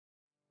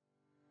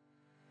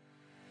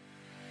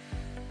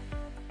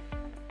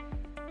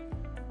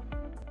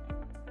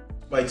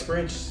My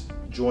experience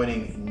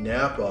joining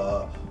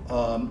NAPA,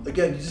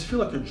 again, you just feel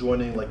like you're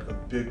joining like a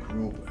big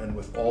group and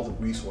with all the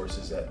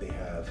resources that they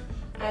have.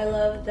 I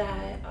love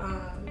that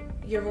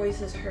your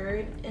voice is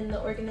heard in the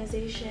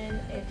organization.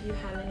 If you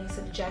have any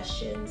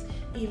suggestions,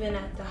 even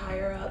at the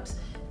higher ups,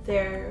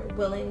 they're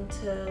willing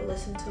to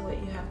listen to what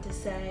you have to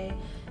say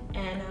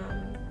and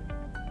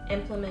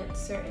implement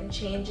certain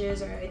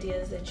changes or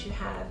ideas that you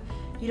have.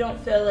 You don't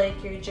feel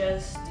like you're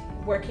just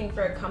working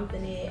for a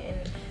company,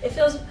 and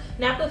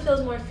NAPA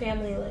feels more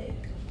family-like.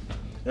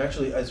 And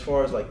actually, as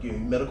far as like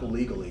medical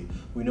legally,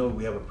 we know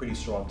we have a pretty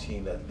strong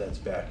team that's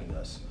backing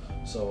us.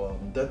 So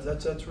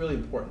that's really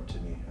important to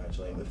me,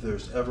 actually. And if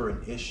there's ever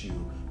an issue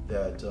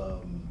that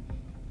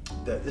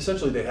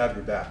essentially they have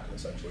your back,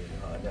 essentially,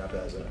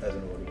 NAPA as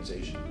an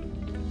organization.